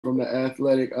from the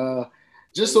Athletic.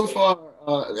 Just so far,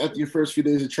 after your first few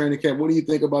days of training camp, what do you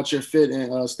think about your fit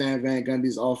in Stan Van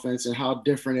Gundy's offense, and how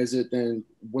different is it than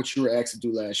what you were asked to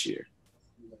do last year?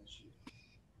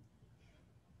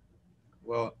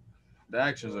 Well, the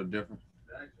actions are different.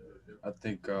 I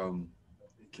think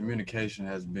communication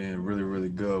has been really, really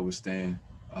good with Stan.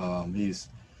 He's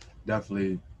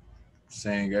definitely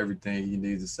saying everything he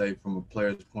needs to say from a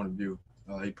player's point of view.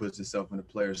 He puts himself in the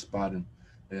player's spot and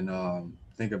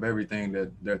think of everything that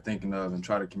they're thinking of and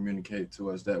try to communicate to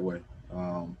us that way.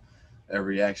 Um,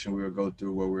 every action we will go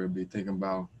through, what we'll be thinking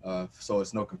about, so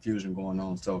it's no confusion going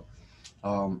on. So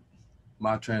um,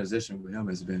 my transition with him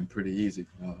has been pretty easy.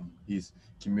 He's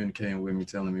communicating with me,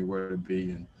 telling me where to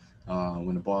be, and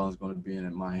when the ball is going to be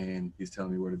in my hand, he's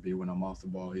telling me where to be. When I'm off the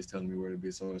ball, he's telling me where to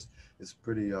be. So it's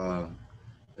pretty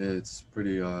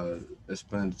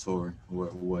explanatory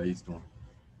what he's doing.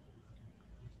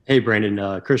 Hey,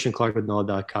 Brandon, Christian Clark with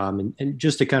NOLA.com. And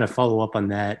just to kind of follow up on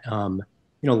that,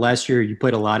 last year you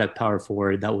played a lot at power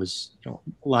forward. That was a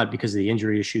lot because of the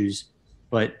injury issues.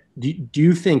 But do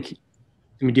you think,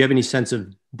 do you have any sense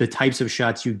of the types of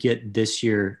shots you get this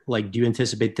year? Like, do you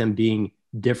anticipate them being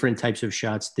different types of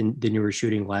shots than you were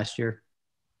shooting last year?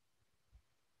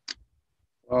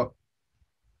 Well,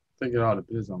 I think it all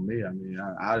depends on me. I mean,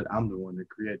 I'm the one that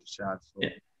creates the shots, so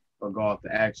I'll go off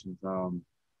the actions.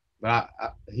 But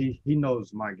he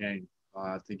knows my game.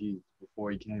 I think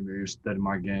before he came here, he studied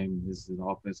my game. His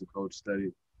offensive coach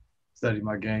studied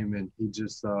my game, and he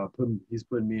just he's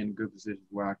putting me in a good position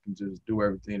where I can just do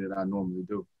everything that I normally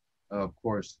do. Of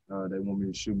course, they want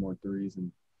me to shoot more threes,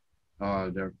 and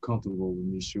they're comfortable with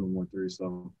me shooting more threes.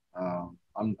 So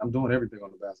I'm doing everything on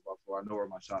the basketball floor. I know where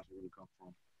my shots are going to come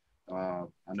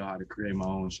from. I know how to create my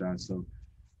own shots. So,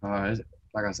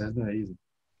 like I said, it's been easy.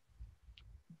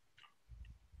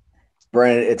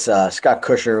 Brandon, it's Scott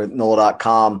Kushner with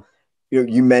NOLA.com.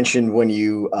 You mentioned when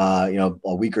you,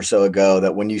 a week or so ago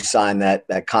that when you signed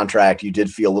that contract, you did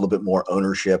feel a little bit more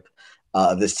ownership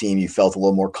of this team. You felt a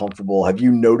little more comfortable. Have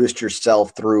you noticed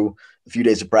yourself through a few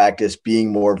days of practice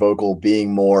being more vocal,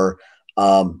 being more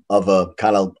of a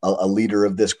kind of a leader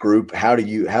of this group? How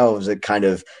has it kind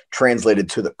of translated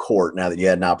to the court now that you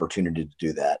had an opportunity to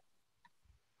do that?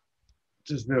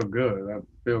 Just feel good. I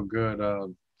feel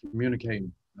good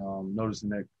communicating. Noticing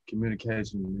that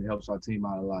communication helps our team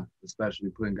out a lot, especially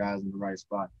putting guys in the right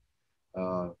spot.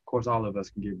 Of course, all of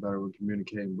us can get better with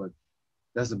communicating, but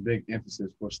that's a big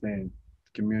emphasis for Stan,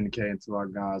 communicating to our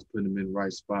guys, putting them in the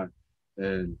right spot.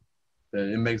 And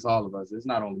it makes all of us, it's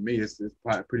not only me, it's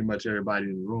pretty much everybody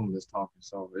in the room that's talking.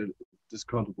 So it's just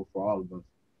comfortable for all of us.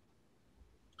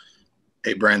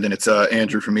 Hey, Brandon, it's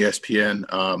Andrew from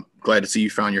ESPN. Glad to see you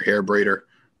found your hair braider.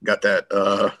 Got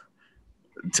that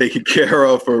taken care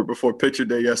of before picture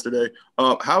day yesterday.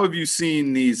 How have you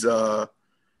seen these the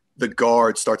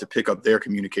guards start to pick up their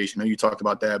communication? I know you talked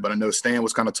about that, but I know Stan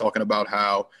was kind of talking about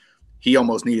how he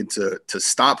almost needed to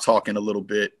stop talking a little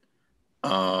bit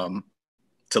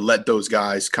to let those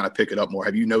guys kind of pick it up more.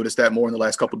 Have you noticed that more in the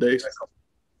last couple of days?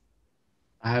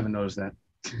 I haven't noticed that.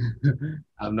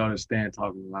 I've noticed Stan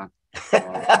talking a lot.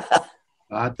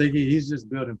 I think he's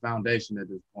just building foundation at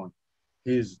this point.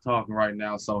 He's talking right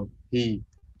now, so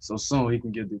soon he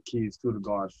can give the keys to the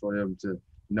guards for them to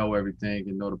know everything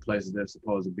and know the places they're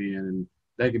supposed to be in, and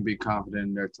they can be confident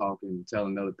in their talking and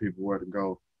telling other people where to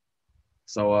go.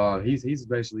 So he's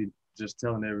basically just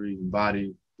telling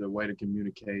everybody the way to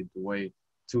communicate, the way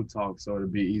to talk, so it'll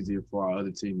be easier for our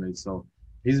other teammates. So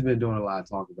he's been doing a lot of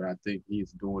talking, but I think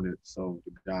he's doing it so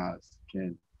the guys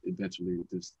can eventually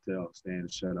just tell Stan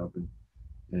to shut up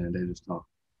and they just talk.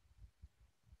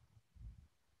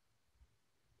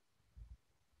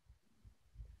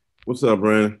 What's up,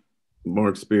 Brandon?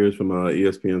 Mark Spears from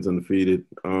ESPN's Undefeated.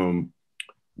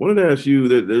 Wanted to ask you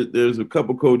that there's a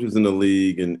couple coaches in the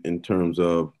league in terms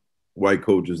of white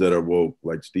coaches that are woke,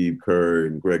 like Steve Kerr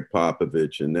and Greg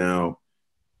Popovich, and now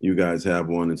you guys have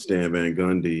one in Stan Van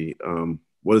Gundy.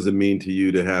 What does it mean to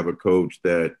you to have a coach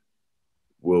that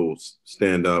will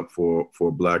stand up for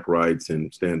Black rights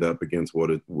and stand up against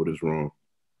what is wrong?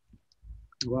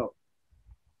 Well,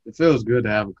 it feels good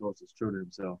to have a coach that's true to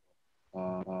himself.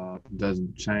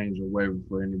 Doesn't change or waver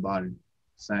for anybody.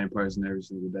 Same person every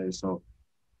single day. So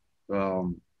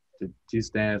he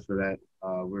stands for that.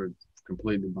 We're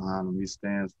completely behind him. He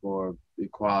stands for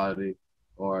equality,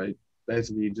 or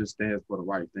basically he just stands for the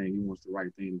right thing. He wants the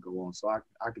right thing to go on. So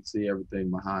I could see everything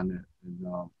behind that,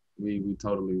 and we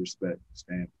totally respect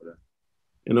Stan for that.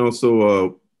 And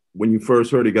also, when you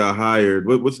first heard he got hired,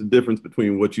 what's the difference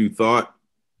between what you thought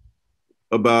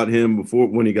about him before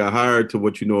when he got hired to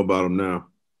what you know about him now?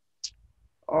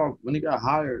 When he got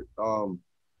hired,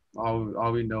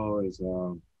 All we know is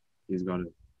he's gonna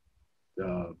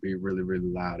be really really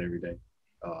loud every day.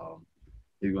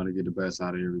 He's gonna get the best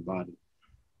out of everybody.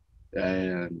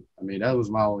 And I mean, that was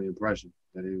my only impression,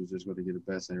 that he was just going to get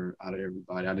the best out of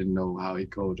everybody. I didn't know how he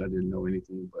coached. I didn't know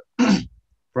anything, but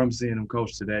from seeing him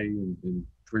coach today and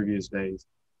previous days,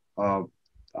 uh,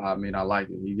 I mean, I like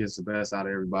it. He gets the best out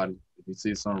of everybody. If he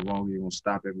sees something wrong, he's going to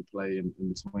stop every play in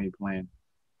between playing.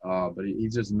 But he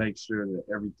just makes sure that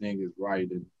everything is right.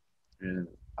 And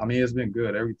I mean, it's been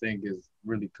good. Everything is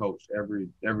really coached, every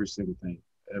single thing.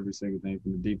 Every single thing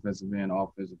from the defensive end,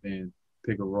 offensive end,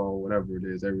 pick a roll, whatever it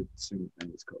is, every single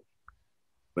thing is coached.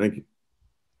 Thank you.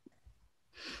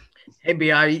 Hey,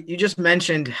 B.I., you just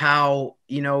mentioned how,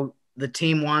 the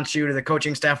team wants you, the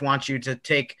coaching staff wants you to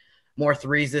take more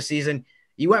threes this season.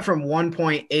 You went from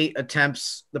 1.8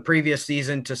 attempts the previous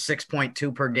season to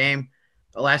 6.2 per game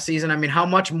last season. I mean, how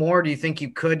much more do you think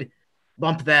you could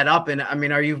bump that up? And I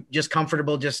mean, are you just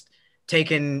comfortable just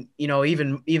taking,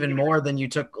 even more than you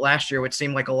took last year, which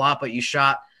seemed like a lot, but you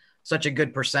shot such a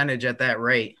good percentage at that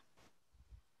rate?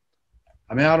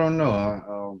 I mean, I don't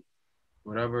know.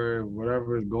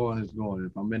 Whatever is going is going.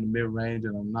 If I'm in the mid range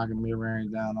and I'm knocking mid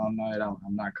range down all night,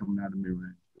 I'm not coming out of mid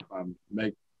range. If I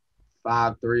make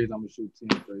 5 threes, I'm gonna shoot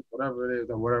 10 threes. Whatever it is,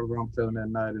 or whatever I'm feeling that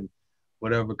night, and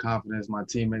whatever confidence my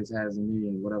teammates has in me,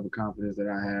 and whatever confidence that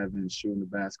I have in shooting the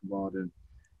basketball, then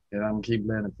I'm gonna keep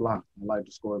letting it fly. I like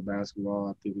to score the basketball.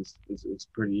 I think it's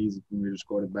pretty easy for me to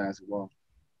score the basketball.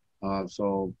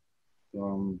 So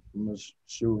I'm gonna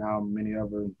shoot how many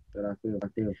ever that I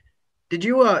feel. Did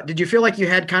you feel like you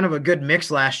had kind of a good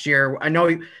mix last year? I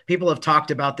know people have talked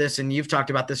about this, and you've talked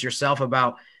about this yourself,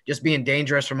 about just being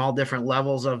dangerous from all different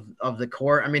levels of the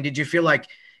court. I mean, did you feel like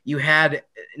you had,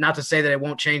 not to say that it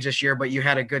won't change this year, but you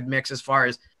had a good mix as far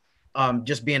as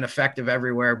just being effective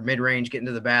everywhere, mid-range, getting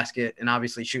to the basket, and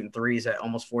obviously shooting threes at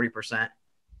almost 40%? I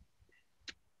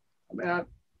mean,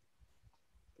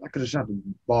 I could have shot the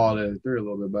ball at 3 a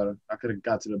little bit better. I could have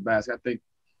got to the basket. I think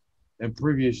in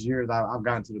previous years, I've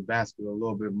gotten to the basket a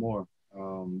little bit more.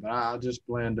 But I just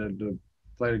plan to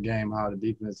play the game how the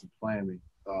defense is playing me,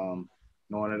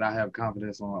 knowing that I have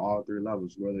confidence on all 3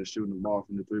 levels, whether it's shooting the ball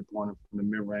from the three-pointer, from the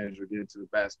mid-range, or getting to the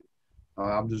basket.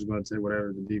 I'm just going to take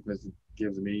whatever the defense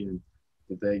gives me, and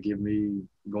if they give me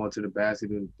going to the basket,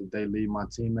 if they leave my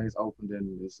teammates open,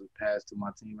 then it's a pass to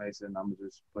my teammates, and I'm going to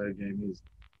just play the game easy.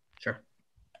 Sure.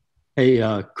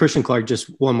 Hey, Christian Clark, just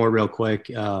one more real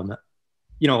quick.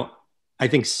 I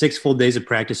think 6 full days of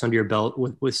practice under your belt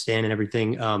with Stan and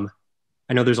everything.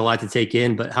 I know there's a lot to take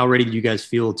in, but how ready do you guys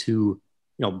feel to,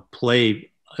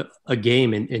 play a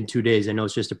game in 2 days? I know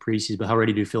it's just a preseason, but how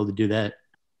ready do you feel to do that?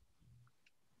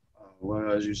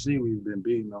 Well, as you see, we've been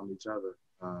beating on each other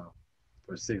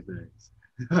for 6 days.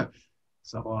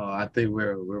 So I think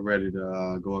we're ready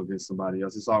to go against somebody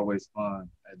else. It's always fun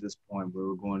at this point where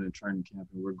we're going in training camp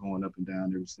and we're going up and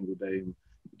down every single day and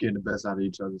getting the best out of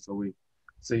each other. So we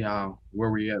see where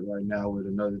we at right now with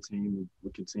another team, and we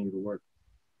continue to work.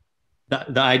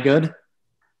 The eye good?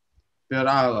 Yeah, the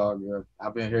eye good.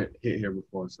 I've been hit here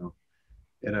before, so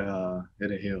it'll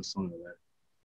heal sooner or later.